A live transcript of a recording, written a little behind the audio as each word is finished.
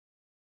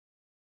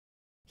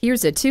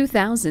Here's a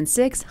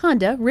 2006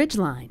 Honda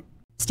Ridgeline.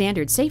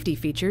 Standard safety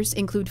features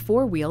include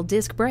four-wheel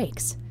disc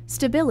brakes,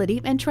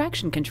 stability and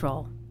traction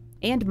control,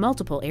 and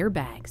multiple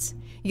airbags.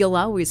 You'll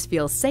always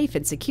feel safe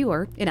and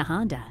secure in a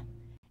Honda.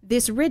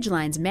 This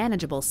Ridgeline's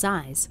manageable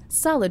size,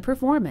 solid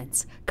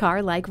performance,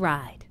 car-like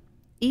ride,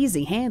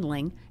 easy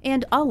handling,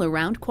 and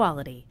all-around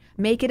quality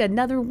make it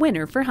another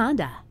winner for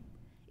Honda.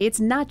 It's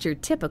not your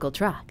typical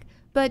truck,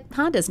 but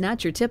Honda's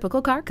not your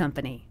typical car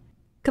company.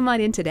 Come on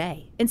in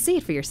today and see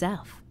it for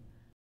yourself.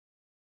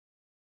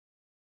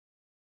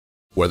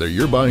 Whether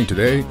you're buying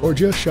today or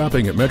just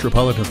shopping at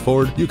Metropolitan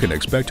Ford, you can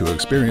expect to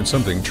experience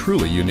something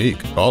truly unique.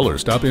 Call or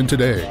stop in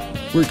today.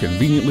 We're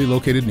conveniently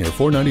located near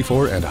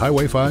 494 and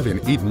Highway 5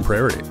 in Eden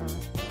Prairie.